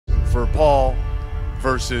for Paul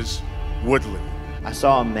versus Woodley. I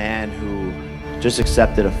saw a man who just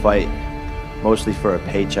accepted a fight mostly for a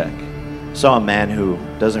paycheck. I saw a man who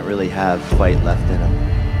doesn't really have fight left in him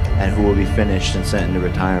and who will be finished and sent into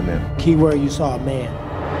retirement. Keyword, you saw a man.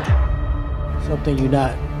 Something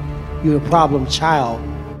you're a problem child.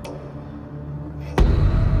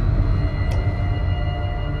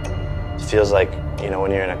 It feels like, you know,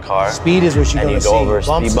 when you're in a car. Speed is what you're gonna see. And you go over a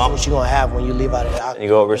Bumps speed bump. is what you're gonna have when you leave out of the And you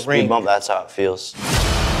go over a speed bump, that's how it feels.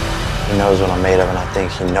 He knows what I'm made of, and I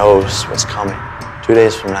think he knows what's coming. 2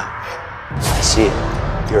 days from now, I see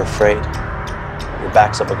it. You're afraid. Your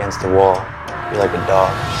back's up against the wall. You're like a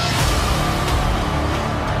dog.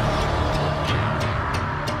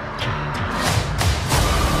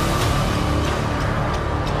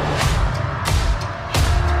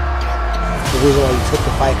 The reason why you took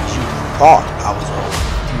the fight because you thought I was over.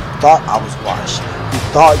 You thought I was washed. You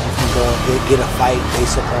thought you could go and get a fight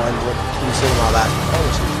based upon what you said in my last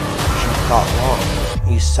performances. You thought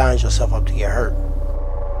wrong. You signed yourself up to get hurt.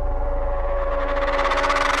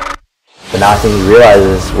 But now I think he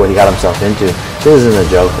realizes what he got himself into. This isn't a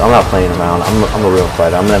joke. I'm not playing around. I'm a real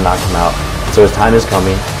fighter. I'm gonna knock him out. So his time is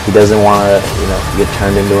coming. He doesn't want to, get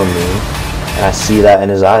turned into a meme. And I see that in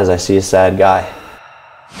his eyes. I see a sad guy.